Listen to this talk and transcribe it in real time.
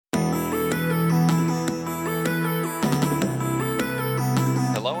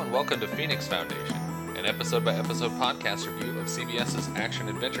Welcome to Phoenix Foundation, an episode-by-episode podcast review of CBS's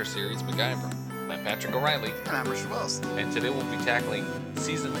action-adventure series MacGyver. I'm Patrick O'Reilly. And I'm Richard Wells. And today we'll be tackling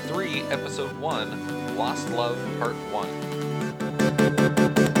Season 3, Episode 1, Lost Love, Part 1.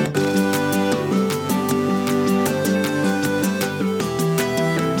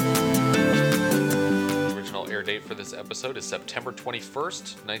 Date for this episode is September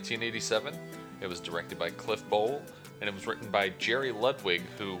 21st, 1987. It was directed by Cliff Bole, and it was written by Jerry Ludwig,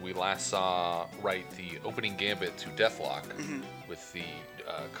 who we last saw write the opening gambit to Deathlock with the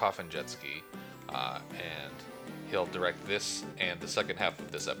coffin jet ski, and he'll direct this and the second half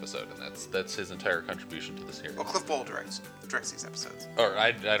of this episode, and that's his entire contribution to the series. Well, Cliff Bole directs these episodes. Or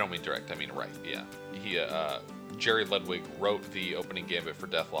I don't mean direct, I mean write. Yeah, Jerry Ludwig wrote the opening gambit for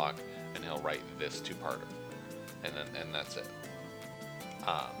Deathlock, and he'll write this two-parter. And that's it.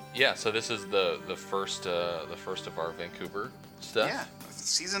 So this is the first of our Vancouver stuff. Yeah,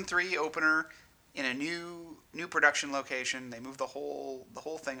 season 3 opener in a new production location. They moved the whole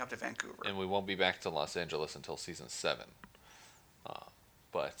thing up to Vancouver. And we won't be back to Los Angeles until season 7.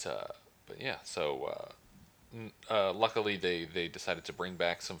 But yeah, so luckily they decided to bring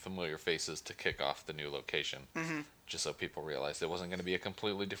back some familiar faces to kick off the new location, just so people realized it wasn't going to be a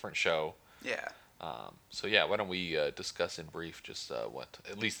completely different show. Yeah. Why don't we discuss in brief just what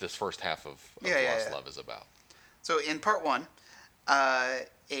at least this first half of Lost Love is about. So in part 1,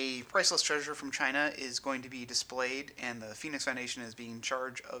 a priceless treasure from China is going to be displayed, and the Phoenix Foundation is being in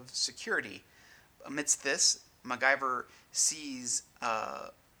charge of security. Amidst this, MacGyver sees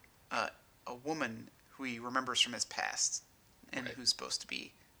a woman who he remembers from his past, and who's supposed to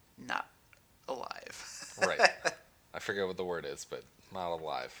be not alive. Right. I forget what the word is, but not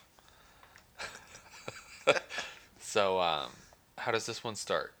alive. So, how does this one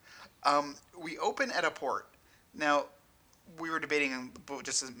start? We open at a port. Now, we were debating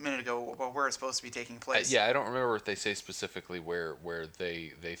just a minute ago about where it's supposed to be taking place. I don't remember if they say specifically where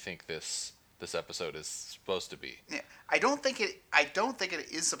they think this episode is supposed to be. Yeah, I don't think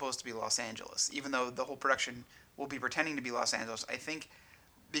it is supposed to be Los Angeles, even though the whole production will be pretending to be Los Angeles. I think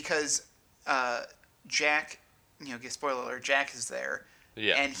because Jack, spoiler alert, Jack is there.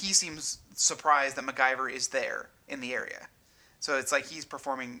 Yeah. And he seems surprised that MacGyver is there in the area. So it's like he's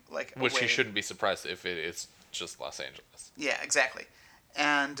performing like which he shouldn't be surprised if it is just Los Angeles. Yeah, exactly.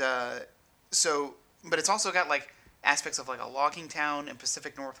 And but it's also got like aspects of like a logging town in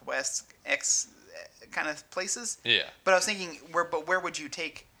Pacific Northwest kind of places. Yeah. But I was thinking where would you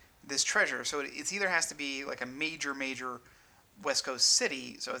take this treasure? So it either has to be like a major West Coast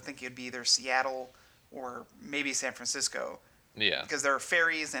city. So I think it would be either Seattle or maybe San Francisco. Yeah. Because there are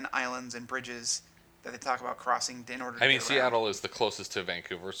ferries and islands and bridges that they talk about crossing in order to get around. Seattle is the closest to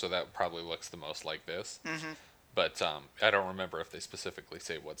Vancouver, so that probably looks the most like this. Mm-hmm. But I don't remember if they specifically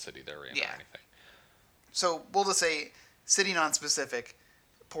say what city they're in or anything. So we'll just say city non-specific,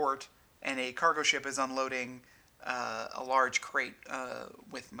 port, and a cargo ship is unloading a large crate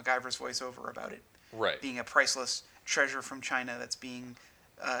with MacGyver's voiceover about it. Right. Being a priceless treasure from China that's being...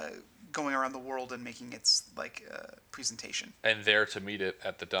 going around the world and making its presentation. And there to meet it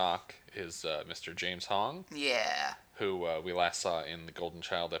at the dock is Mr. James Hong. Yeah. Who we last saw in the Golden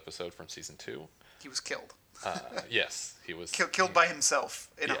Child episode from season 2. He was killed. Yes, he was killed by himself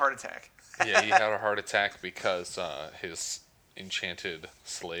in a heart attack. Yeah, he had a heart attack because his enchanted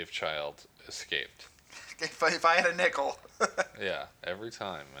slave child escaped. If I had a nickel. Yeah, every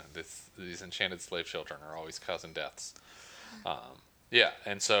time these enchanted slave children are always causing deaths. Yeah,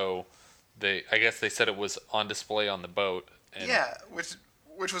 and so I guess they said it was on display on the boat. And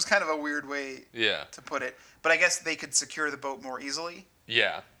which was kind of a weird way to put it. But I guess they could secure the boat more easily.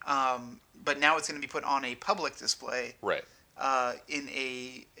 Yeah. But now it's going to be put on a public display. Right. In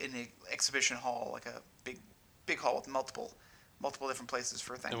an exhibition hall, like a big hall with multiple different places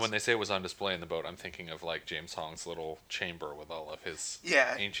for things. And when they say it was on display in the boat, I'm thinking of like James Hong's little chamber with all of his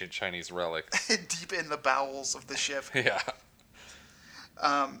ancient Chinese relics. Deep in the bowels of the ship. Yeah.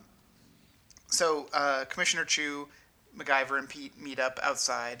 So Commissioner Chu, MacGyver, and Pete meet up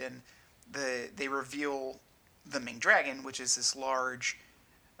outside, and they reveal the Ming Dragon, which is this large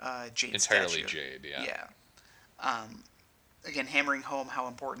jade statue. Entirely jade, yeah. Yeah. Again, hammering home how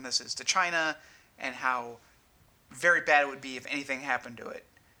important this is to China, and how very bad it would be if anything happened to it.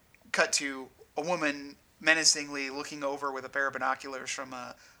 Cut to a woman menacingly looking over with a pair of binoculars from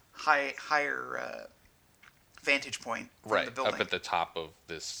a higher vantage point from the building. Up at the top of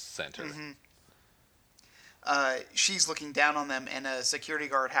this center. Mm-hmm. She's looking down on them, and a security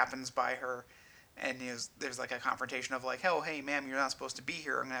guard happens by her And there's like a confrontation of like, oh, hey, ma'am, you're not supposed to be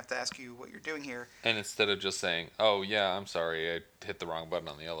here. I'm going to have to ask you what you're doing here. And instead of just saying, oh, yeah, I'm sorry, I hit the wrong button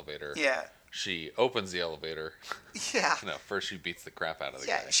on the elevator. Yeah. She opens the elevator. Yeah. No, first she beats the crap out of the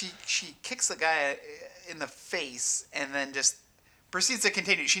guy. Yeah, she kicks the guy in the face and then just proceeds to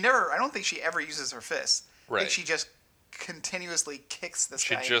continue. I don't think she ever uses her fists. Right. I think she just continuously kicks this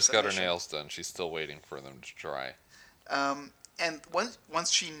guy. She just got her nails done. She's still waiting for them to dry. And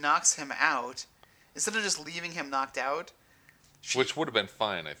once she knocks him out, instead of just leaving him knocked out, which would have been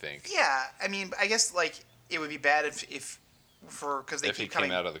fine, I think. Yeah, I mean, I guess like it would be bad if because they if keep he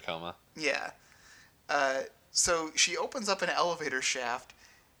came out of the coma. Yeah. So she opens up an elevator shaft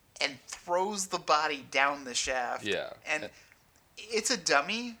and throws the body down the shaft. Yeah. And it's a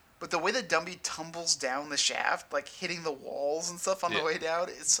dummy, but the way the dummy tumbles down the shaft, like hitting the walls and stuff on the way down,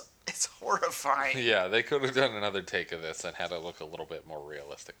 it's horrifying. Yeah, they could have done another take of this and had it look a little bit more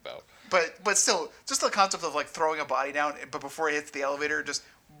realistic, though. But still, just the concept of like throwing a body down, but before it hits the elevator, it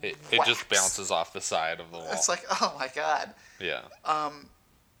just bounces off the side of the wall. It's like, oh my god. Yeah.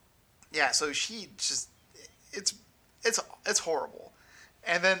 Yeah. So she just, it's horrible,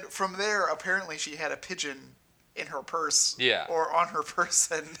 and then from there, apparently she had a pigeon in her purse. Yeah. Or on her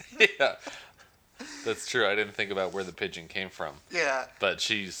person. Yeah. That's true. I didn't think about where the pigeon came from. Yeah. But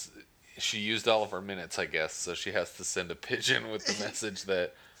she used all of her minutes, I guess, so she has to send a pigeon with the message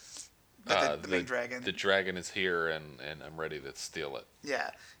that the main dragon. The dragon is here, and I'm ready to steal it. Yeah.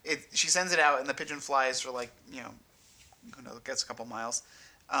 She sends it out, and the pigeon flies for like, who knows, gets a couple miles,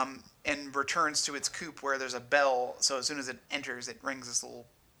 and returns to its coop where there's a bell. So as soon as it enters, it rings this little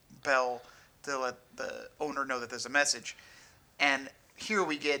bell to let the owner know that there's a message. And here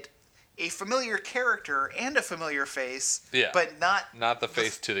we get a familiar character and a familiar face, but not the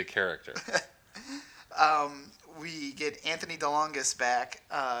face to the character. We get Anthony DeLongis back.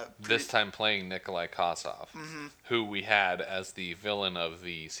 This time playing Nikolai Kossoff, who we had as the villain of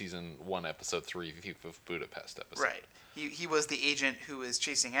the Season 1, Episode 3 Thief of Budapest episode. Right. He was the agent who is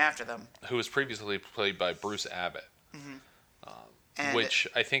chasing after them. Who was previously played by Bruce Abbott. Which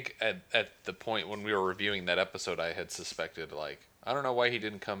I think at the point when we were reviewing that episode, I had suspected, like, I don't know why he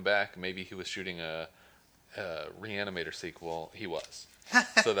didn't come back. Maybe he was shooting a Reanimator sequel. He was.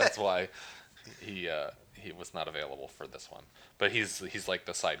 So that's why he was not available for this one. But he's like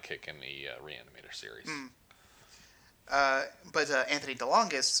the sidekick in the Reanimator series. But Anthony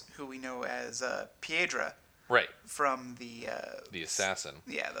DeLongis, who we know as Piedra, right, from the assassin.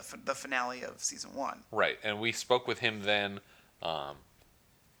 Yeah, the finale of Season 1. Right, and we spoke with him then,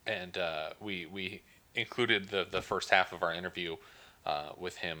 and we included the first half of our interview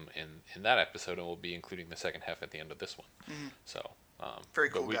with him in that episode, and we'll be including the second half at the end of this one. So very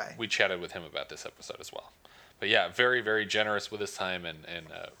cool guy. We chatted with him about this episode as well. But yeah, very, very generous with his time and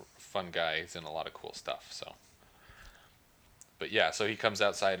fun guy. He's in a lot of cool stuff. So, but yeah, so he comes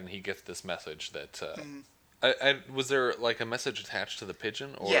outside and he gets this message that. Was there like a message attached to the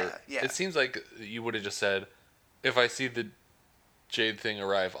pigeon? Or yeah. It seems like you would have just said, if I see the Jade thing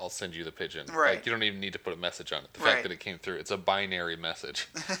arrive, I'll send you the pigeon. Right. Like, you don't even need to put a message on it. The fact that it came through, it's a binary message.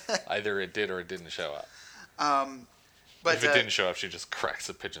 Either it did or it didn't show up. But if it didn't show up, she just cracks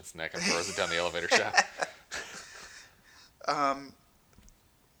the pigeon's neck and throws it down the elevator shaft.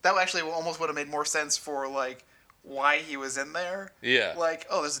 That actually almost would have made more sense for like why he was in there. Yeah. Like,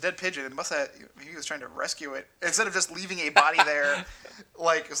 oh, there's a dead pigeon. It must have. He was trying to rescue it instead of just leaving a body there.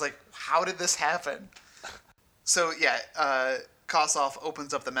 Like, it's like, how did this happen? So yeah, Kossoff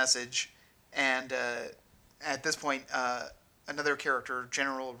opens up the message, and at this point, another character,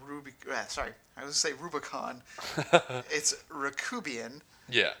 General I was going to say Rubicon. It's Rakubian.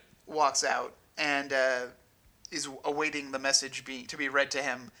 Yeah. Walks out and is awaiting the message to be read to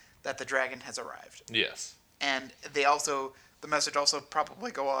him that the dragon has arrived. Yes. And the message also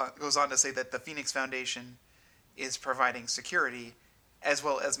probably goes on to say that the Phoenix Foundation is providing security, as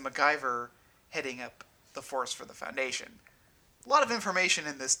well as MacGyver heading up the force for the Foundation. A lot of information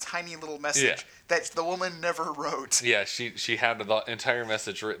in this tiny little message that the woman never wrote. Yeah, she had the entire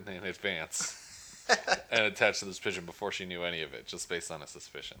message written in advance and attached to this pigeon before she knew any of it, just based on a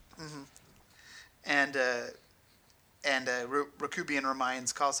suspicion. And Rakubian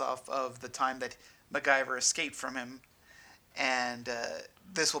reminds Kossoff of the time that MacGyver escaped from him, and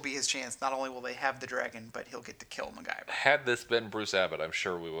this will be his chance. Not only will they have the dragon, but he'll get to kill MacGyver. Had this been Bruce Abbott, I'm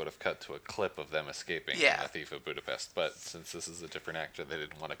sure we would have cut to a clip of them escaping in The Thief of Budapest, but since this is a different actor, they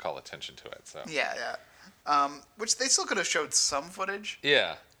didn't want to call attention to it. So which they still could have showed some footage.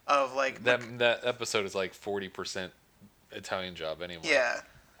 Yeah. Of like that episode is like 40% Italian Job anyway. Yeah.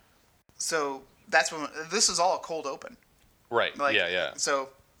 So that's when this is all a cold open. Right. Like, yeah. So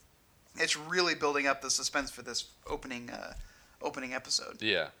It's really building up the suspense for this opening episode.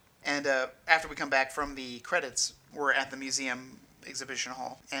 Yeah. And after we come back from the credits, we're at the museum exhibition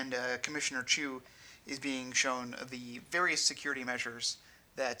hall, and Commissioner Chu is being shown the various security measures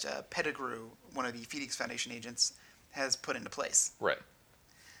that Pettigrew, one of the Phoenix Foundation agents, has put into place. Right.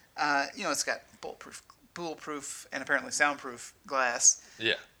 It's got bulletproof and apparently soundproof glass.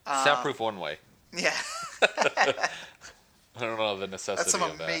 Yeah. Soundproof one way. Yeah. I don't know the necessity That's some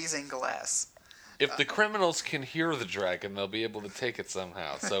of that. amazing glass. If the criminals can hear the dragon, they'll be able to take it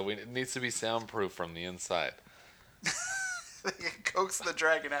somehow. So it needs to be soundproof from the inside. They can coax the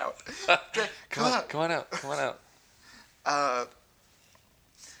dragon out. Come on out.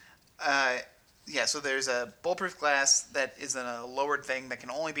 So there's a bulletproof glass that is in a lowered thing that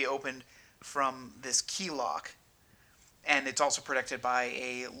can only be opened from this key lock. And it's also protected by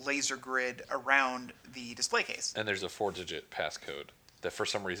a laser grid around the display case. And there's a 4-digit passcode that for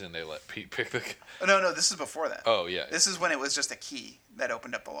some reason they let Pete pick the... No, this is before that. Oh, yeah. This is when it was just a key that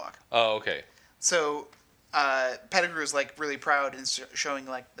opened up the lock. Oh, okay. So Pettigrew is like really proud and showing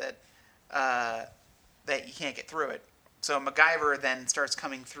like that you can't get through it. So MacGyver then starts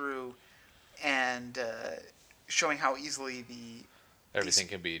coming through and showing how easily everything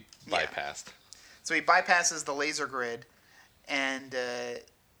can be bypassed. Yeah. So he bypasses the laser grid, and then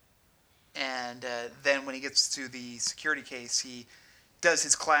when he gets to the security case, he does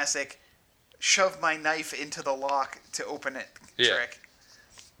his classic shove my knife into the lock to open it trick.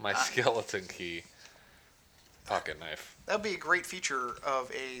 My skeleton key. Pocket knife. That would be a great feature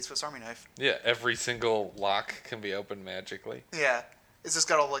of a Swiss Army knife. Yeah, every single lock can be opened magically. Yeah. It's just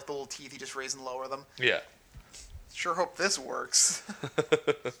got all like the little teeth, you just raise and lower them. Yeah. Sure hope this works.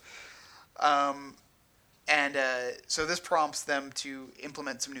 So this prompts them to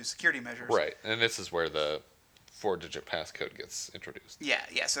implement some new security measures. Right, and this is where the 4-digit passcode gets introduced. Yeah.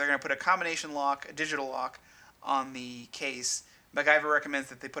 So they're going to put a combination lock, a digital lock, on the case. MacGyver recommends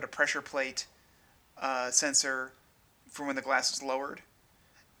that they put a pressure plate sensor for when the glass is lowered,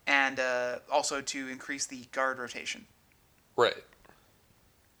 and also to increase the guard rotation. Right.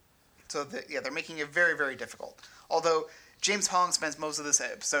 So they're making it very, very difficult. Although James Hong spends most of this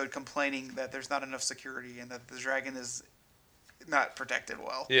episode complaining that there's not enough security and that the dragon is not protected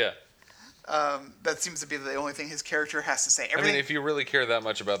well. Yeah. That seems to be the only thing his character has to say. If you really care that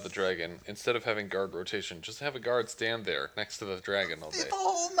much about the dragon, instead of having guard rotation, just have a guard stand there next to the dragon all day. The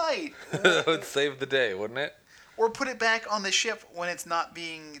whole night. That would save the day, wouldn't it? Or put it back on the ship when it's not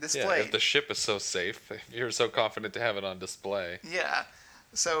being displayed. Yeah, if the ship is so safe, if you're so confident to have it on display. Yeah.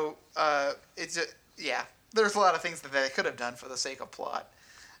 So, there's a lot of things that they could have done for the sake of plot.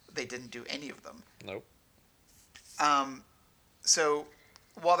 They didn't do any of them. Nope. So,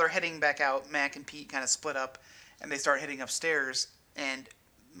 while they're heading back out, Mac and Pete kind of split up, and they start heading upstairs, and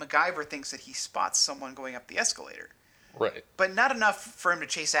MacGyver thinks that he spots someone going up the escalator. Right. But not enough for him to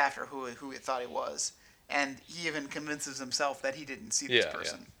chase after who he thought he was. And he even convinces himself that he didn't see this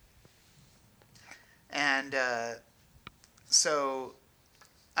person. Yeah. And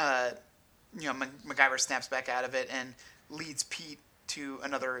MacGyver snaps back out of it and leads Pete to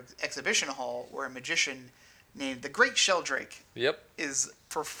another exhibition hall where a magician named the Great Sheldrake is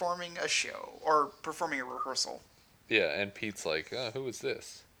performing a show, or performing a rehearsal. Yeah, and Pete's like, who is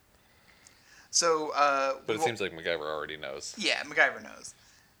this? So, but it seems like MacGyver already knows. Yeah, MacGyver knows.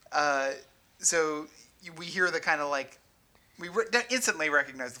 So we hear the kind of like, we instantly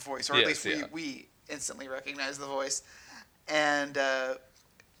recognize the voice, or at least we instantly recognize the voice. And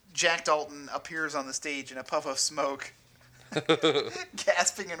Jack Dalton appears on the stage in a puff of smoke,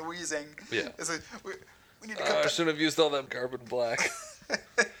 gasping and wheezing. Yeah. It's like, we need to I shouldn't have used all that carbon black.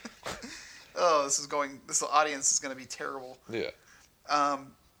 This audience is going to be terrible. Yeah.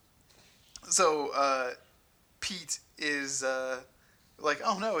 So Pete is like,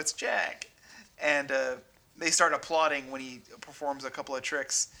 oh no, it's Jack. And they start applauding when he performs a couple of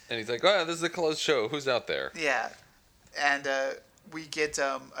tricks. And he's like, this is a closed show. Who's out there? Yeah. And we get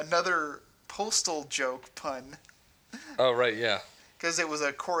another postal joke pun. Oh, right, yeah. Because it was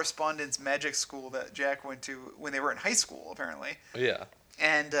a correspondence magic school that Jack went to when they were in high school, apparently. Yeah.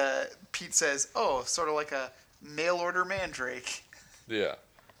 And Pete says, sort of like a mail-order mandrake. Yeah.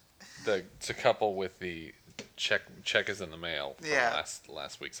 To couple with the check is in the mail from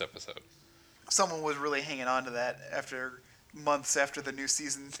last week's episode. Someone was really hanging on to that after months after the new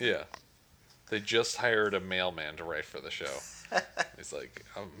season. Yeah. They just hired a mailman to write for the show. He's like,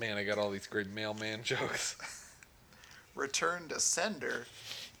 oh man, I got all these great mailman jokes. Return to sender.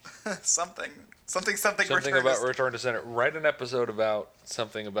 Something about return to sender. Write an episode about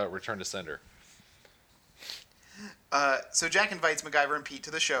something about return to sender. So Jack invites MacGyver and Pete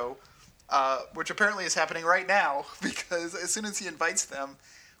to the show, which apparently is happening right now because as soon as he invites them,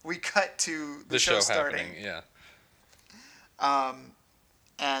 we cut to the show starting. Yeah.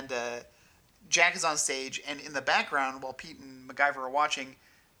 And Jack is on stage, and in the background, while Pete and MacGyver are watching,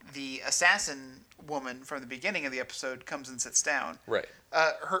 the assassin woman from the beginning of the episode comes and sits down. Right.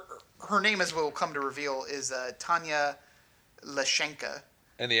 Her name, as we'll come to reveal, is Tanya Lashenka.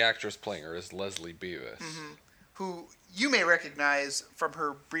 And the actress playing her is Leslie Beavis. Mm-hmm. Who you may recognize from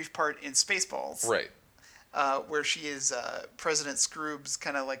her brief part in Spaceballs. Right. Where she is President Scroob's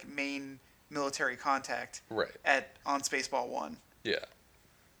kind of like main military contact. Right. On Spaceball 1. Yeah.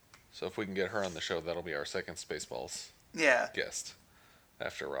 So if we can get her on the show, that'll be our second Spaceballs guest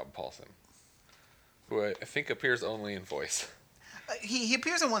after Rob Paulsen, who I think appears only in voice. He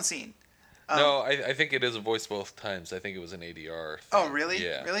appears in one scene. No, I think it is a voice both times. I think it was an ADR thing. Oh, really?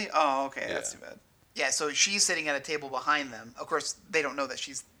 Yeah. Really? Oh, okay. Yeah. That's too bad. Yeah, so she's sitting at a table behind them. Of course, they don't know that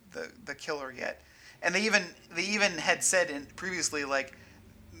she's the killer yet. And they even had said previously, like,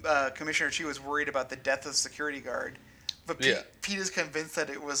 Commissioner Chi was worried about the death of the security guard. But Pete is convinced that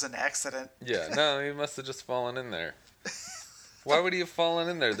it was an accident. Yeah, no, he must have just fallen in there. Why would he have fallen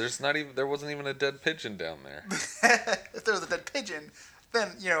in there? There wasn't even a dead pigeon down there. If there was a dead pigeon, then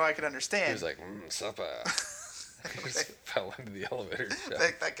I could understand. He was like, supper. He just fell into the elevator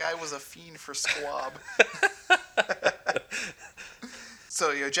shaft. That guy was a fiend for squab.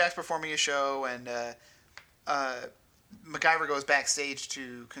 So Jack's performing a show, and MacGyver goes backstage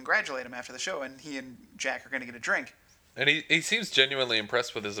to congratulate him after the show, and he and Jack are going to get a drink. And he seems genuinely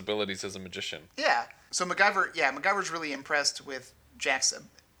impressed with his abilities as a magician. Yeah. So MacGyver's really impressed with Jack's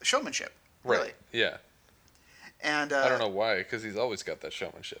showmanship. Really. Right. Yeah. And I don't know why, because he's always got that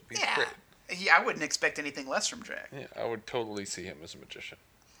showmanship. He's great. I wouldn't expect anything less from Jack. Yeah, I would totally see him as a magician.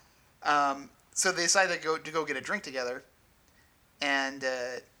 So they decide to go get a drink together, and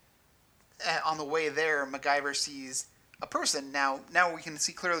on the way there, MacGyver sees a person. Now we can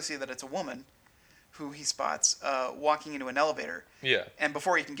clearly see that it's a woman, who he spots walking into an elevator. Yeah. And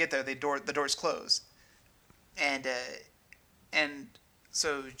before he can get there, the doors close. And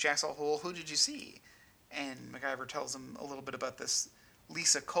so Jack's all, well, who did you see? And MacGyver tells him a little bit about this.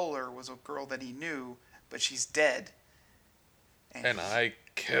 Lisa Kohler was a girl that he knew, but she's dead. And I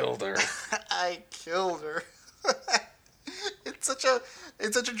killed her. I killed her. It's such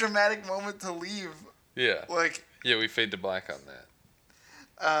a dramatic moment to leave. Yeah. Like. Yeah, we fade to black on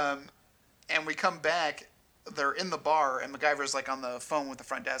that. And we come back. They're in the bar, and MacGyver's like on the phone with the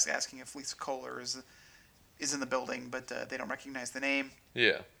front desk asking if Lisa Kohler is in the building, but they don't recognize the name.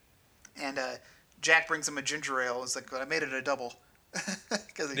 Yeah. And Jack brings him a ginger ale. It's like, I made it a double.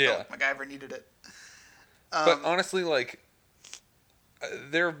 Because he felt MacGyver needed it. But honestly, like,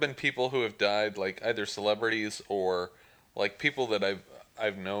 there have been people who have died, like either celebrities or like people that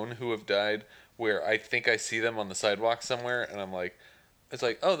I've known who have died, where I think I see them on the sidewalk somewhere, and I'm like, it's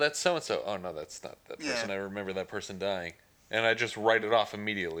like, oh, that's so and so. Oh no, that's not that person. I remember that person dying, and I just write it off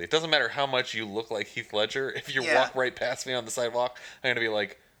immediately. It doesn't matter how much you look like Heath Ledger. If you walk right past me on the sidewalk, I'm gonna be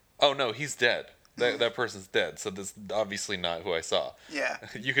like, oh no, he's dead. That person's dead, so this is obviously not who I saw. Yeah.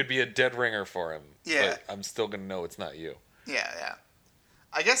 You could be a dead ringer for him. Yeah. But I'm still gonna know it's not you. Yeah, yeah.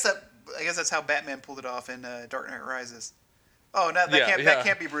 I guess that's how Batman pulled it off in Dark Knight Rises. Oh, no, that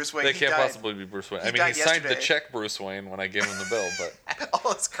can't be Bruce Wayne. That can't possibly be Bruce Wayne. He signed the check Bruce Wayne when I gave him the bill, but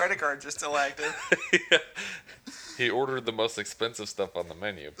all his credit cards are still active. Yeah. He ordered the most expensive stuff on the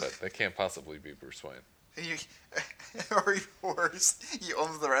menu, but that can't possibly be Bruce Wayne. Or even worse, he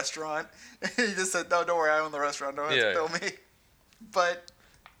owns the restaurant. He just said, "No, don't worry, I own the restaurant. Don't have to bill me." But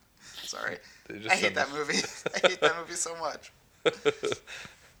sorry, I hate that movie. I hate that movie so much.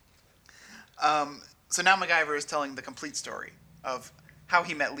 So now MacGyver is telling the complete story of how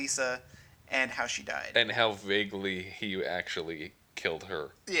he met Lisa and how she died, and how vaguely he actually killed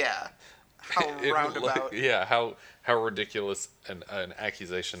her. Yeah, how roundabout. Yeah, how ridiculous an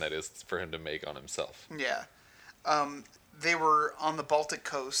accusation that is for him to make on himself. Yeah. They were on the Baltic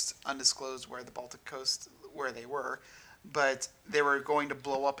coast, undisclosed where they were, but they were going to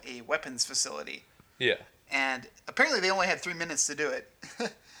blow up a weapons facility. Yeah. And apparently they only had 3 minutes to do it.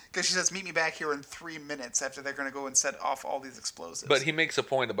 Because she says, meet me back here in 3 minutes after they're going to go and set off all these explosives. But he makes a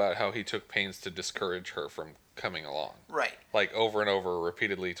point about how he took pains to discourage her from coming along. Right. Like, over and over,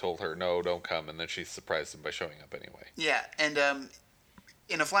 repeatedly told her, no, don't come, and then she surprised him by showing up anyway. Yeah, and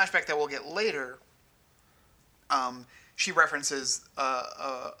in a flashback that we'll get later, she references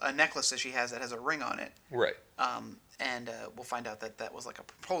a necklace that she has that has a ring on it. Right. And we'll find out that was like a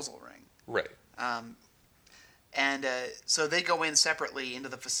proposal ring. Right. And so they go in separately into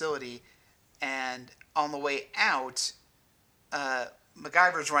the facility, and on the way out,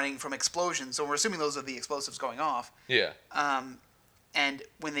 MacGyver's running from explosions, so we're assuming those are the explosives going off. Yeah. And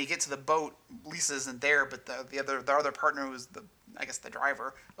when they get to the boat, Lisa isn't there, but their other partner, who's the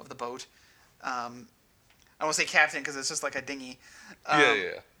driver of the boat. I don't want to say captain because it's just like a dinghy. He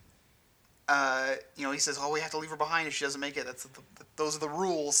says, "Oh, we have to leave her behind if she doesn't make it. Those are the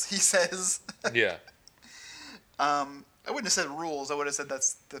rules." He says. Yeah. I wouldn't have said rules. I would have said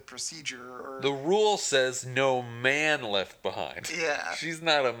that's the procedure. The rule says no man left behind. Yeah. She's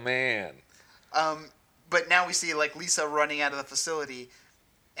not a man. But now we see like Lisa running out of the facility,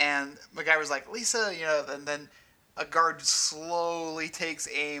 and MacGyver's like, "Lisa," and then a guard slowly takes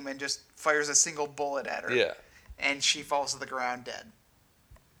aim and just fires a single bullet at her. Yeah. And she falls to the ground dead.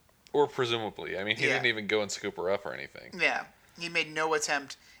 Or presumably. I mean, he didn't even go and scoop her up or anything. Yeah. He made no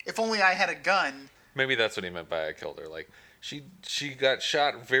attempt. If only I had a gun. Maybe that's what he meant by I killed her. Like, she got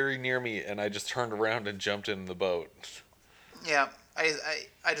shot very near me, and I just turned around and jumped in the boat. Yeah.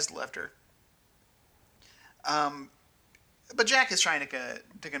 I just left her. But Jack is trying to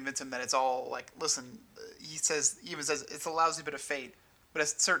convince him that it's all like, listen, he even says it's a lousy bit of fate, but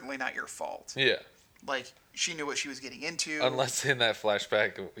it's certainly not your fault. Yeah. Like, she knew what she was getting into. Unless in that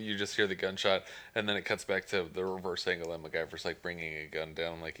flashback, you just hear the gunshot, and then it cuts back to the reverse angle, and MacGyver's like bringing a gun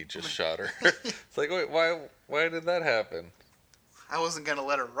down like he just shot her. It's like, wait, why did that happen? I wasn't going to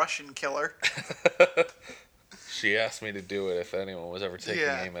let a Russian kill her. She asked me to do it if anyone was ever taking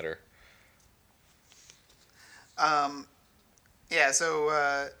aim at her.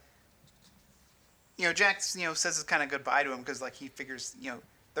 So, Jack, says it's kind of goodbye to him because, like, he figures,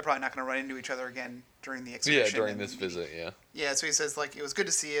 they're probably not going to run into each other again during the expedition. Yeah, during this visit, yeah. Yeah, so he says, like, it was good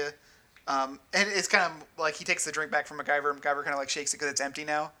to see you. And it's kind of like he takes the drink back from MacGyver, and MacGyver kind of, like, shakes it because it's empty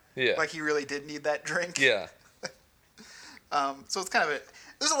now. Yeah. Like, he really did need that drink. Yeah. So it's kind of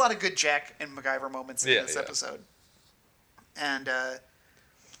there's a lot of good Jack and MacGyver moments in this episode. And,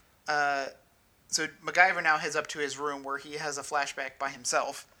 so MacGyver now heads up to his room where he has a flashback by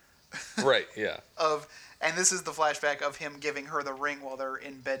himself. Right, yeah. And this is the flashback of him giving her the ring while they're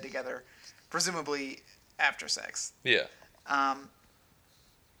in bed together, presumably after sex. Yeah.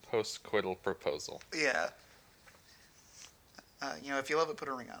 Post-coital proposal. Yeah. If you love it, put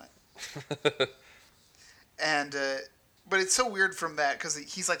a ring on it. And, but it's so weird from that because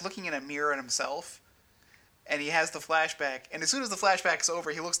he's like looking in a mirror at himself. And he has the flashback, and as soon as the flashback's over,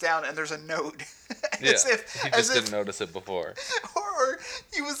 he looks down and there's a note. He just didn't notice it before. Or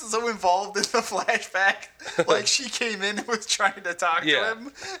he was so involved in the flashback, like she came in and was trying to talk to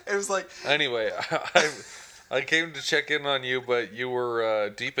him. It was like... Anyway, I came to check in on you, but you were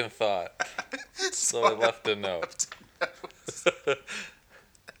deep in thought, so I left a note. It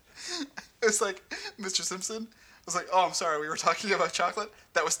was like, Mr. Simpson, I was like, oh, I'm sorry, we were talking about chocolate?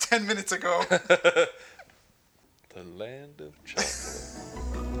 That was 10 minutes ago. The land of chocolate.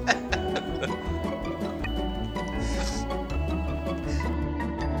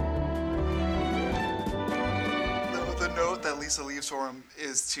 The note that Lisa leaves for him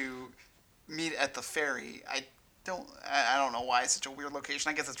is to meet at the ferry. I don't know why it's such a weird location.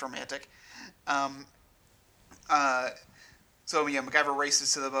 I guess it's romantic. MacGyver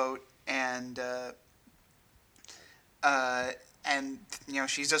races to the boat and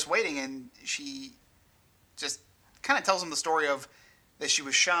she's just waiting, and she just kind of tells him the story of that she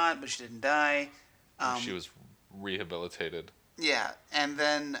was shot, but she didn't die. She was rehabilitated. Yeah, and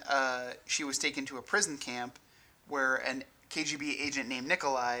then she was taken to a prison camp where an KGB agent named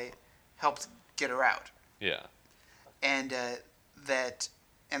Nikolai helped get her out. Yeah. And then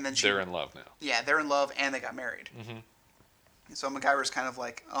they're in love now. Yeah, they're in love, and they got married. Mm-hmm. So MacGyver's kind of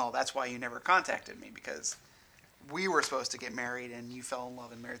like, oh, that's why you never contacted me, because we were supposed to get married, and you fell in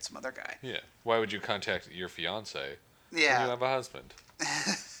love and married some other guy. Yeah. Why would you contact your fiance? Yeah. When you have a husband.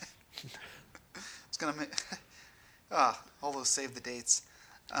 It's gonna make all those save the dates.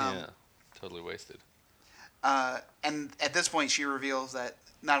 Yeah. Totally wasted. And at this point, she reveals that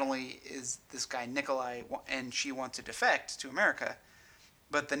not only is this guy Nikolai, and she wants to defect to America,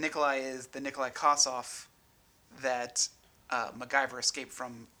 but the Nikolai is the Nikolai Kossoff that MacGyver escaped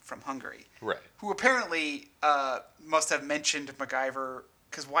from Hungary. Right. Who apparently must have mentioned MacGyver,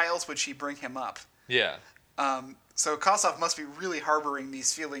 because why else would she bring him up? Yeah. So Kossoff must be really harboring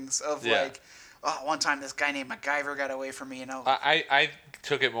these feelings of like, oh, one time this guy named MacGyver got away from me, I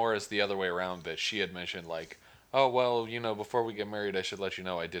took it more as the other way around, that she had mentioned like, oh, well, before we get married, I should let you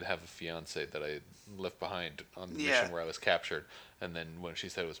know I did have a fiance that I left behind on the mission where I was captured. And then when she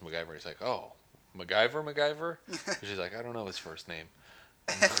said it was MacGyver, he's like, oh, MacGyver? She's like, I don't know his first name.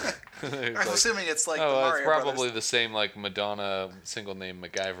 I'm assuming it's like the Mario Mario it's probably Brothers. the same like Madonna single name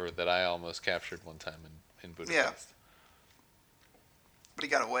MacGyver that I almost captured one time in Budapest. But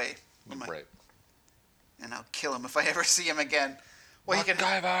he got away. Right. And I'll kill him if I ever see him again. Well,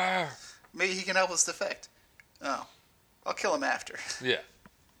 MacGyver! Maybe he can help us defect. Oh. I'll kill him after. Yeah.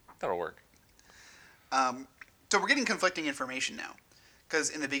 That'll work. So we're getting conflicting information now.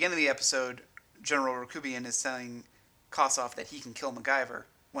 Because in the beginning of the episode, General Rakubian is telling Kossoff that he can kill MacGyver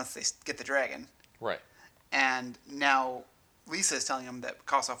once they get the dragon. Right. And now Lisa is telling him that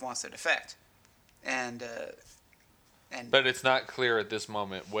Kossoff wants to defect. But it's not clear at this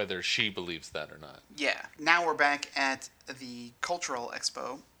moment whether she believes that or not. Yeah. Now we're back at the Cultural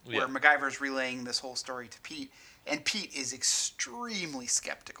Expo, where MacGyver's relaying this whole story to Pete. And Pete is extremely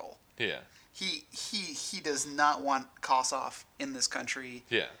skeptical. Yeah. He does not want Kossoff in this country.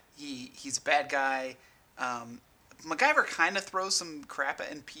 Yeah. He's a bad guy. MacGyver kind of throws some crap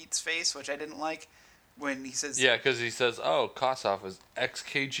in Pete's face, which I didn't like when he says... Yeah, because he says, oh, Kossoff is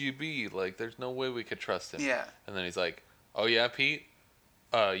ex-KGB. Like, there's no way we could trust him. Yeah. And then he's like, oh, yeah, Pete?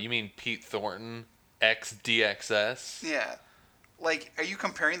 You mean Pete Thornton, ex-DXS? Yeah. Like, are you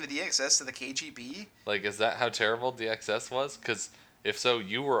comparing the DXS to the KGB? Like, is that how terrible DXS was? Because if so,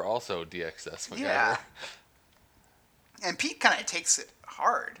 you were also DXS, MacGyver. Yeah. And Pete kind of takes it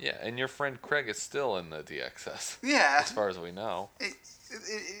hard. Yeah, and your friend Craig is still in the DXS. Yeah. As far as we know.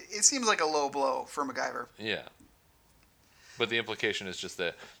 It seems like a low blow for MacGyver. Yeah. But the implication is just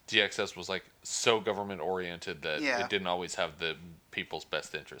that DXS was, like, so government-oriented that it didn't always have the people's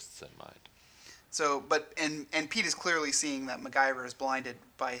best interests in mind. So, and Pete is clearly seeing that MacGyver is blinded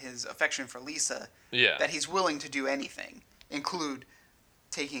by his affection for Lisa. Yeah. That he's willing to do anything, include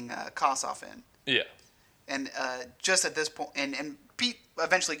taking Kossoff in. Yeah. And just at this point, and Pete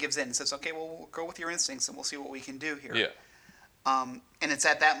eventually gives in and says, okay, well, we'll go with your instincts and we'll see what we can do here. Yeah. And it's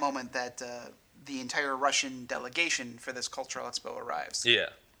at that moment that the entire Russian delegation for this Cultural Expo arrives. Yeah.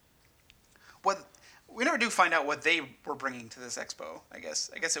 We never do find out what they were bringing to this expo, I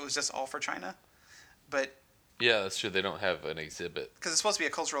guess. I guess it was just all for China. But yeah, that's true. They don't have an exhibit. Because it's supposed to be a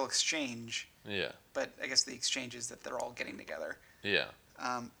cultural exchange. Yeah. But I guess the exchange is that they're all getting together. Yeah.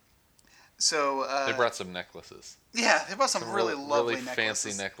 So they brought some necklaces. Yeah, they brought some really lovely really necklaces.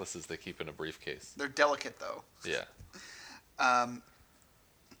 fancy necklaces they keep in a briefcase. They're delicate, though. Yeah.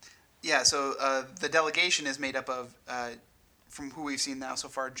 Yeah, so the delegation is made up of, from who we've seen now so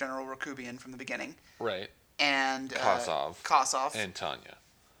far, General Rakubian from the beginning. Right. And Kossoff. And Tanya.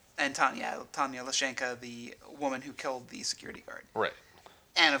 And Tanya Lashenka, the woman who killed the security guard. Right.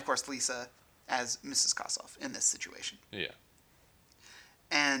 And, of course, Lisa as Mrs. Kossoff in this situation. Yeah.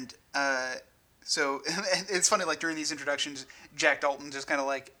 And so it's funny, like, during these introductions, Jack Dalton just kind of,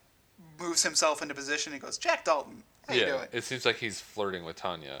 like, moves himself into position and goes, Jack Dalton, how you doing? It seems like he's flirting with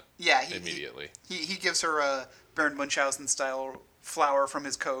Tanya immediately. He gives her a Baron Munchausen-style flower from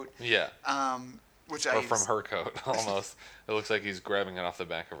his coat. Yeah. Or from her coat, almost. It looks like he's grabbing it off the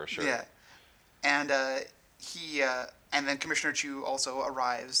back of her shirt. Yeah. And and then Commissioner Chu also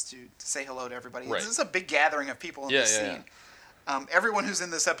arrives to say hello to everybody. Right. This is a big gathering of people in this scene. Everyone who's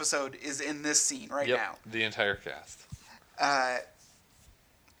in this episode is in this scene right now. The entire cast.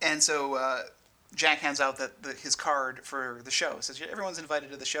 And so Jack hands out his card for the show. It says, everyone's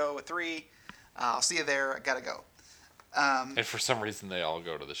invited to the show at 3. I'll see you there. I gotta go. And for some reason, they all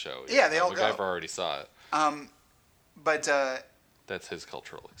go to the show. Yeah, they all go. MacGyver already saw it. But that's his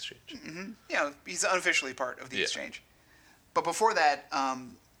cultural exchange. Mm-hmm. Yeah, he's unofficially part of the exchange. But before that,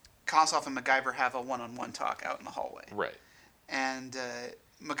 Kossoff and MacGyver have a one-on-one talk out in the hallway. Right. And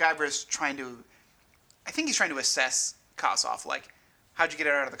MacGyver is trying to, I think he's trying to assess Kossoff, like, how'd you get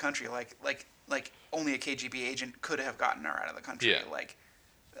her out of the country? Like only a KGB agent could have gotten her out of the country. Yeah. Like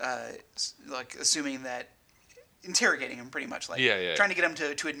assuming that, interrogating him pretty much, like trying to get him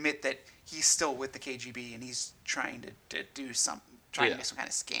to admit that he's still with the KGB and he's trying to do some kind of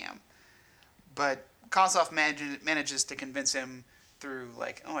scam. But Kossoff manages to convince him through,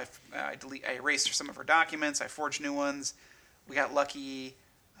 like, I erased some of her documents, I forged new ones. We got lucky,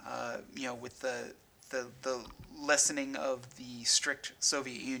 with the lessening of the strict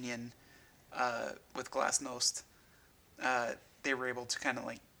Soviet Union with Glasnost. They were able to kind of,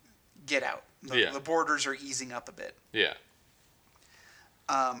 like, get out. The borders are easing up a bit. Yeah.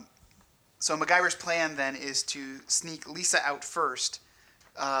 So MacGyver's plan then is to sneak Lisa out first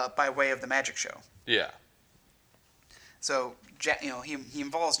by way of the magic show. Yeah. So Jack, he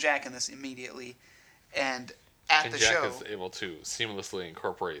involves Jack in this immediately, and the Jack show is able to seamlessly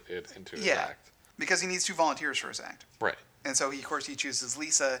incorporate it into his act. Because he needs 2 volunteers for his act. Right. And so he chooses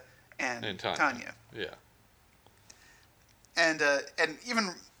Lisa and Tanya. Yeah. And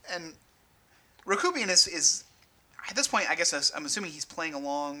Rakubian is at this point, I guess I'm assuming he's playing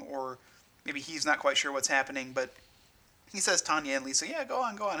along, or maybe he's not quite sure what's happening, but he says Tanya and Lisa, yeah, go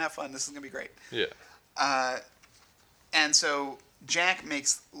on, have fun. This is gonna be great. Yeah. And so Jack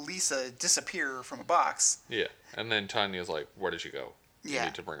makes Lisa disappear from a box. Yeah. And then Tanya's like, where did she go? You Yeah.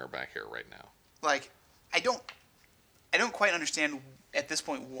 need to bring her back here right now. Like, I don't quite understand at this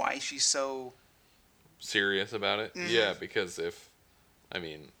point why she's so serious about it. Mm-hmm. Yeah, because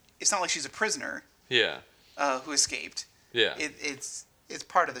it's not like she's a prisoner yeah, who escaped. yeah, It's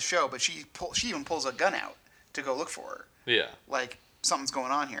part of the show, but she even pulls a gun out to go look for her. yeah. Like, something's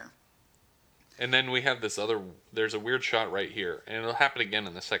going on here. And then we have there's a weird shot right here, and it'll happen again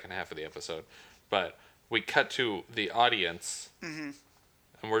in the second half of the episode, but we cut to the audience, and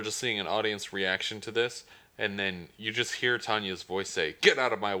we're just seeing an audience reaction to this, and then you just hear Tanya's voice say, "Get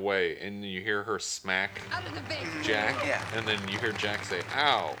out of my way," and you hear her smack Jack, Yeah. and then you hear Jack say,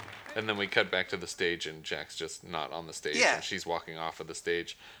 "Ow," and then we cut back to the stage, and Jack's just not on the stage, Yeah. and she's walking off of the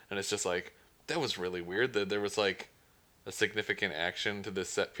stage, and it's just like, that was really weird that there was like a significant action to this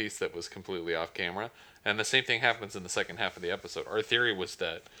set piece that was completely off camera, and the same thing happens in the second half of the episode. Our theory was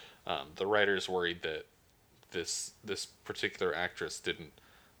that the writers worried that this particular actress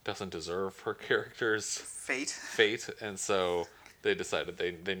doesn't deserve her character's fate, and so they decided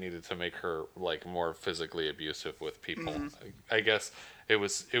they needed to make her like more physically abusive with people. I guess it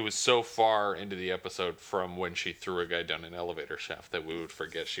was so far into the episode from when she threw a guy down an elevator shaft that we would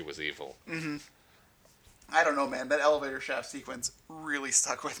forget she was evil. I don't know, man. That elevator shaft sequence really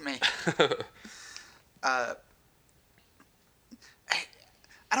stuck with me. I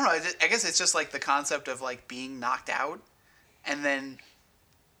don't know. I guess it's just like the concept of like being knocked out and then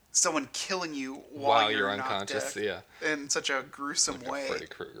someone killing you while you're knocked unconscious. out Yeah, in such a gruesome like way. a Freddy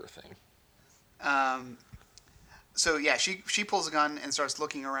Krueger thing. So yeah, she pulls a gun and starts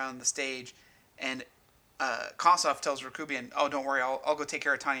looking around the stage, and Kossoff tells Rakubian, "Oh, don't worry, I'll go take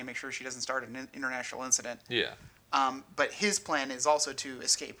care of Tanya and make sure she doesn't start an international incident." Yeah, But his plan is also to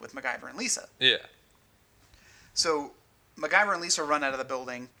escape with MacGyver and Lisa. yeah, So MacGyver and Lisa run out of the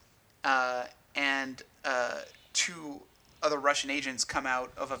building, and two other Russian agents come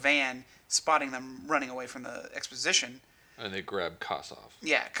out of a van, spotting them running away from the exposition. and they grab Kossoff.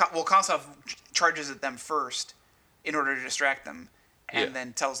 Yeah, Kossoff charges at them first in order to distract them, and Yeah.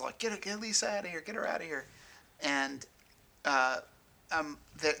 then tells like, "Get Lisa out of here, get her out of here," and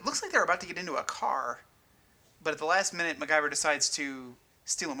it looks like they're about to get into a car, but at the last minute, MacGyver decides to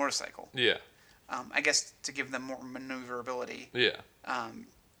steal a motorcycle. Yeah, I guess to give them more maneuverability. yeah,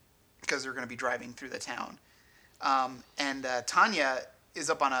 Because they're going to be driving through the town. And Tanya is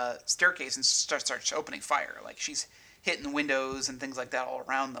up on a staircase and starts opening fire. Like, she's hitting the windows and things like that all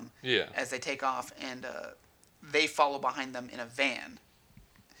around them yeah, as they take off. And they follow behind them in a van.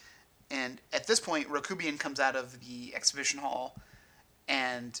 And at this point, Rakubian comes out of the exhibition hall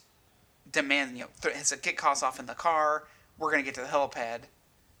and demands, has to get Kossoff in the car. We're going to get to the helipad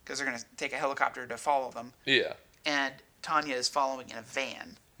because they're going to take a helicopter to follow them. yeah, And Tanya is following in a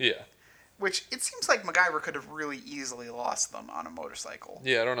van. yeah. Which, it seems like MacGyver could have really easily lost them on a motorcycle.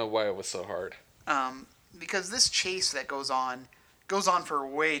 Yeah, I don't know why it was so hard. Because this chase that goes on for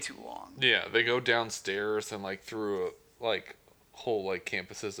way too long. Yeah, they go downstairs and like through like whole like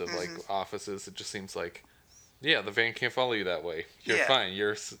campuses of like offices. It just seems like, yeah, the van can't follow you that way. You're Yeah. fine.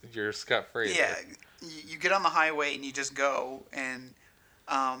 You're scot free. Yeah, you get on the highway and you just go, and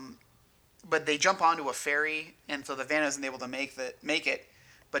but they jump onto a ferry, and so the van isn't able to make it.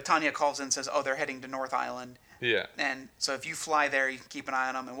 But Tanya calls in and says, "Oh, they're heading to North Island." Yeah. And so if you fly there, you can keep an eye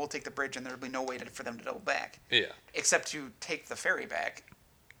on them, and we'll take the bridge, and there'll be no way for them to double back. Yeah. Except to take the ferry back,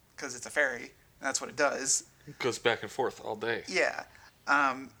 because it's a ferry, and that's what it does. It goes back and forth all day. Yeah.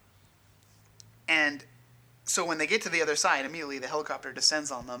 And so when they get to the other side, immediately the helicopter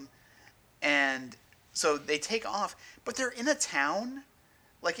descends on them, and so they take off, but they're in a town,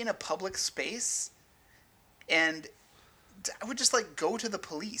 like in a public space, and I would just like go to the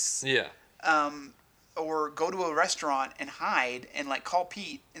police. Yeah. Or go to a restaurant and hide and like call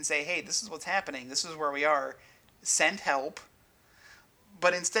Pete and say, "Hey, this is what's happening. This is where we are. Send help."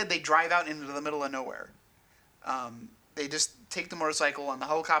 But instead, they drive out into the middle of nowhere. They just take the motorcycle, and the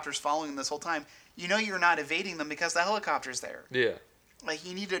helicopter's following them this whole time. You know you're not evading them because the helicopter's there. Yeah. Like,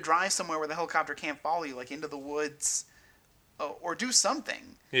 you need to drive somewhere where the helicopter can't follow you, like into the woods, or do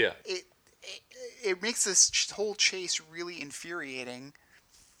something. Yeah. It makes this whole chase really infuriating.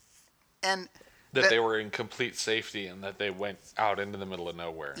 And That they were in complete safety and that they went out into the middle of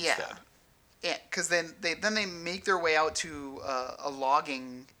nowhere instead. Yeah, because then they make their way out to a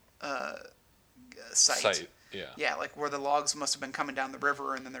logging site. Yeah. Yeah, like where the logs must have been coming down the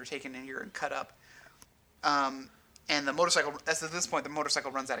river, and then they're taken in here and cut up. And the motorcycle, at this point, the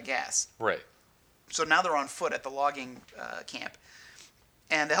motorcycle runs out of gas. Right. So now they're on foot at the logging camp,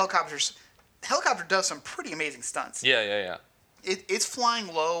 and the helicopter does some pretty amazing stunts. Yeah. It's flying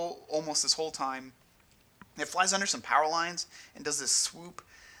low almost this whole time. It flies under some power lines and does this swoop.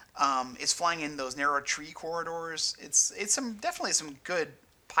 It's flying in those narrow tree corridors. It's definitely some good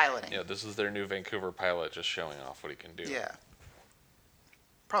piloting. Yeah, this is their new Vancouver pilot just showing off what he can do. Yeah.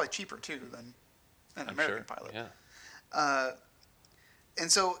 Probably cheaper too than an American pilot. Yeah.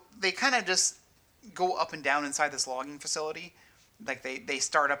 And so they kind of just go up and down inside this logging facility. Like they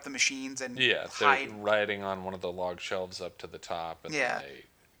start up the machines and hide. They're riding on one of the log shelves up to the top, and then they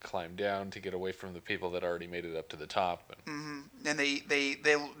climb down to get away from the people that already made it up to the top. And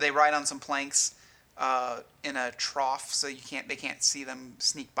they ride on some planks in a trough, so they can't see them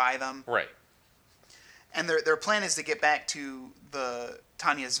sneak by them. Right. And their plan is to get back to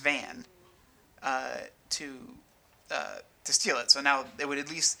Tanya's van to steal it. So now they would at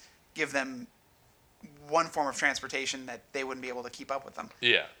least give them one form of transportation that they wouldn't be able to keep up with them.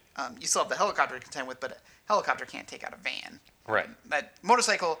 Yeah. You still have the helicopter to contend with, but a helicopter can't take out a van. Right. That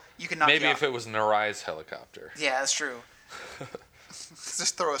motorcycle, you can knock Maybe you if out. it was Narai's helicopter. Yeah, that's true.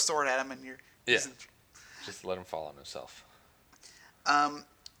 Just throw a sword at him and you're... Yeah. Just let him fall on himself.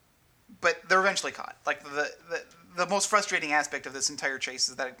 But they're eventually caught. Like, the most frustrating aspect of this entire chase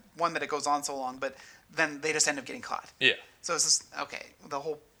is that, it goes on so long, but then they just end up getting caught. Yeah. So it's just, okay, the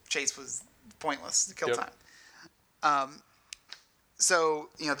whole chase was pointless to kill time. So,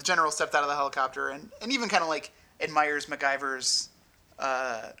 the general stepped out of the helicopter and even kind of, like, admires MacGyver's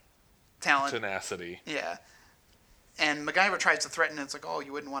talent. Tenacity. Yeah. And MacGyver tries to threaten, and it's like, oh,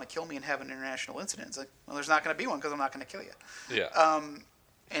 you wouldn't want to kill me and have an international incident. It's like, well, there's not going to be one because I'm not going to kill you. Yeah.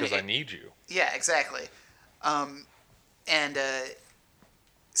 Because I need you. Yeah, exactly.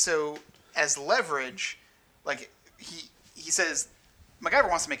 So as leverage, like, he says, MacGyver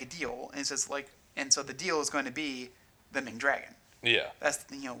wants to make a deal, and he says, like, and so the deal is going to be the Ming Dragon. Yeah. That's,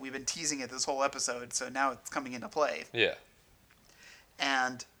 we've been teasing it this whole episode, so now it's coming into play. Yeah.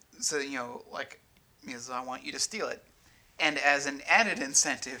 And so, he says, I want you to steal it. And as an added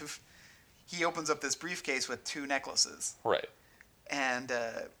incentive, he opens up this briefcase with 2 necklaces. Right. And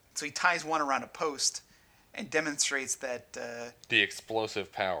so he ties one around a post and demonstrates that... the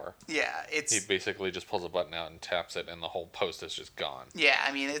explosive power. Yeah, it's... He basically just pulls a button out and taps it, and the whole post is just gone. Yeah,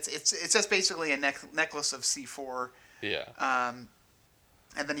 I mean, it's just basically a necklace of C4. Yeah. And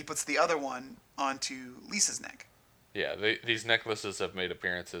then he puts the other one onto Lisa's neck. Yeah, these necklaces have made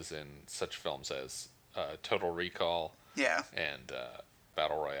appearances in such films as Total Recall. Yeah. And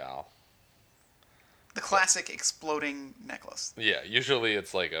Battle Royale. The classic exploding necklace. Yeah, usually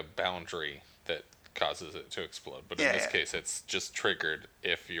it's like a boundary that causes it to explode, but in this case it's just triggered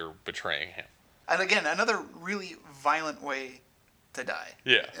if you're betraying him. And again, another really violent way to die.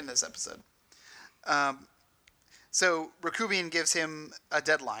 Yeah. In this episode. So Rakubian gives him a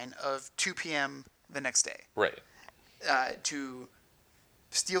deadline of 2 p.m. the next day. Right. To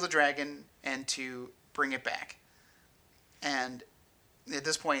steal the dragon and to bring it back. And at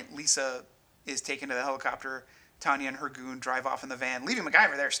this point, Lisa is taken to the helicopter. Tanya and her goon drive off in the van, leaving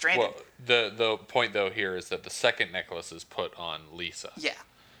MacGyver there stranded. Well, the point, though, here is that the second necklace is put on Lisa. Yeah.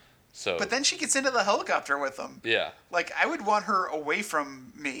 So. But then she gets into the helicopter with them. Yeah. Like, I would want her away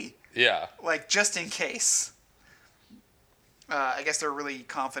from me. Yeah. Like, just in case. I guess they're really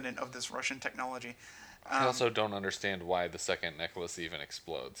confident of this Russian technology. I also don't understand why the second necklace even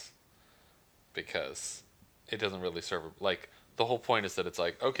explodes. Because it doesn't really serve... Like, the whole point is that it's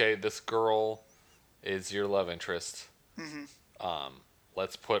like, okay, this girl is your love interest. Mm-hmm.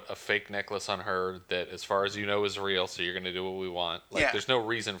 Let's put a fake necklace on her that, as far as you know, is real, so you're going to do what we want. Like, there's no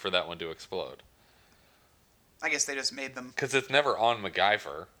reason for that one to explode. I guess they just made them... Because it's never on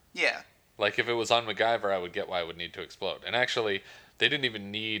MacGyver. Yeah. Like, if it was on MacGyver, I would get why it would need to explode. And actually, they didn't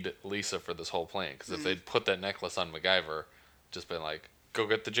even need Lisa for this whole plan. Because if they'd put that necklace on MacGyver, just been like, go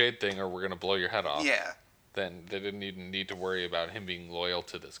get the jade thing or we're going to blow your head off. Yeah. Then they didn't even need to worry about him being loyal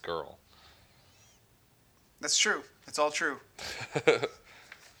to this girl. That's true. It's all true.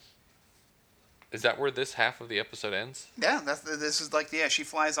 Is that where this half of the episode ends? Yeah, this is like, she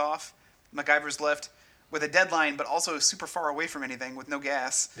flies off. MacGyver's left with a deadline, but also super far away from anything with no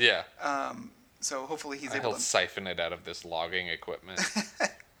gas. Yeah. So hopefully he's able He'll to... siphon it out of this logging equipment.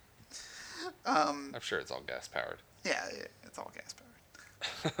 I'm sure it's all gas-powered. Yeah, it's all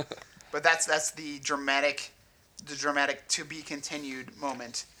gas-powered. But that's the dramatic to-be-continued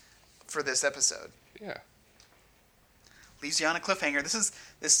moment for this episode. Yeah. Leaves you on a cliffhanger.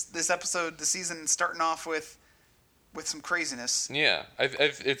 This episode, the season, starting off with with some craziness. Yeah,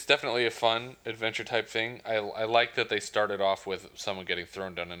 it's definitely a fun adventure type thing. I like that they started off with someone getting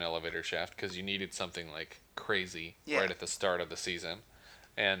thrown down an elevator shaft because you needed something like crazy right at the start of the season,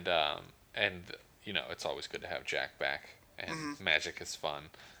 and you know it's always good to have Jack back, and magic is fun.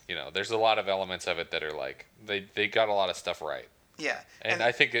 You know, there's a lot of elements of it that are like they got a lot of stuff right. Yeah, and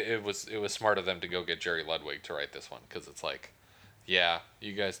I think it was smart of them to go get Jerry Ludwig to write this one because it's like, yeah,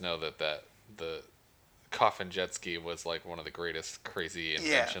 you guys know that the coffin jet ski was like one of the greatest crazy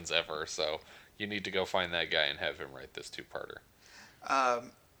inventions ever. So you need to go find that guy and have him write this 2-parter.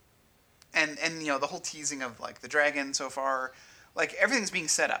 And you know the whole teasing of like the dragon so far, like everything's being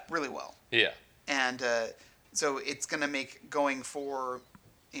set up really well. Yeah. And so it's gonna make going for,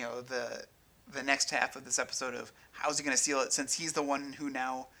 you know, the next half of this episode of how's he gonna seal it since he's the one who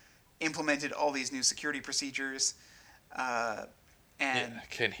now implemented all these new security procedures. And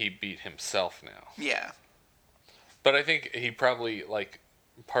can he beat himself now? Yeah. But I think he probably, like,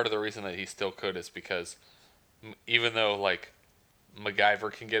 part of the reason that he still could is because even though, like,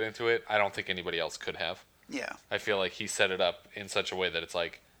 MacGyver can get into it, I don't think anybody else could have. Yeah. I feel like he set it up in such a way that it's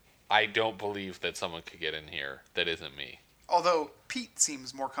like, I don't believe that someone could get in here that isn't me. Although Pete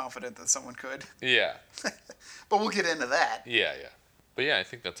seems more confident that someone could. Yeah. But we'll get into that. Yeah. But yeah, I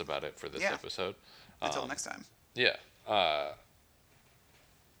think that's about it for this episode. Until next time. Yeah.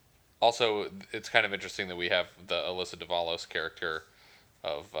 Also, it's kind of interesting that we have the Alyssa Davalos character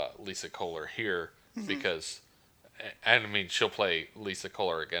of Lisa Kohler here because, and I mean, she'll play Lisa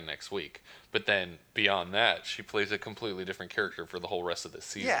Kohler again next week. But then beyond that, she plays a completely different character for the whole rest of the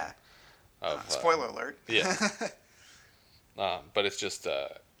season. Yeah. Spoiler alert. Yeah. But it's just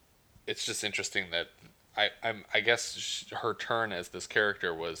interesting that I guess her turn as this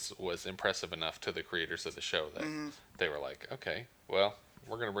character was impressive enough to the creators of the show that they were like, okay, well,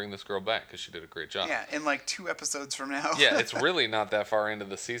 we're going to bring this girl back because she did a great job. Yeah, in like 2 episodes from now. Yeah, it's really not that far into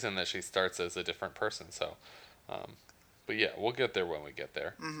the season that she starts as a different person. So, but yeah, we'll get there when we get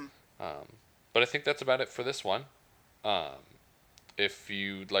there. But I think that's about it for this one. If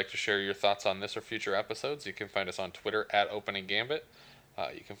you'd like to share your thoughts on this or future episodes, you can find us on Twitter at Opening Gambit.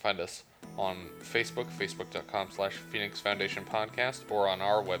 You can find us on Facebook, facebook.com/Phoenix Foundation Podcast, or on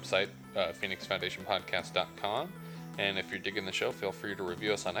our website, phoenixfoundationpodcast.com. And if you're digging the show, feel free to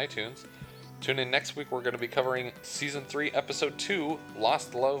review us on iTunes. Tune in next week. We're going to be covering Season 3, Episode 2,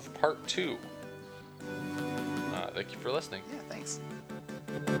 Lost Love Part 2. Thank you for listening. Yeah, thanks.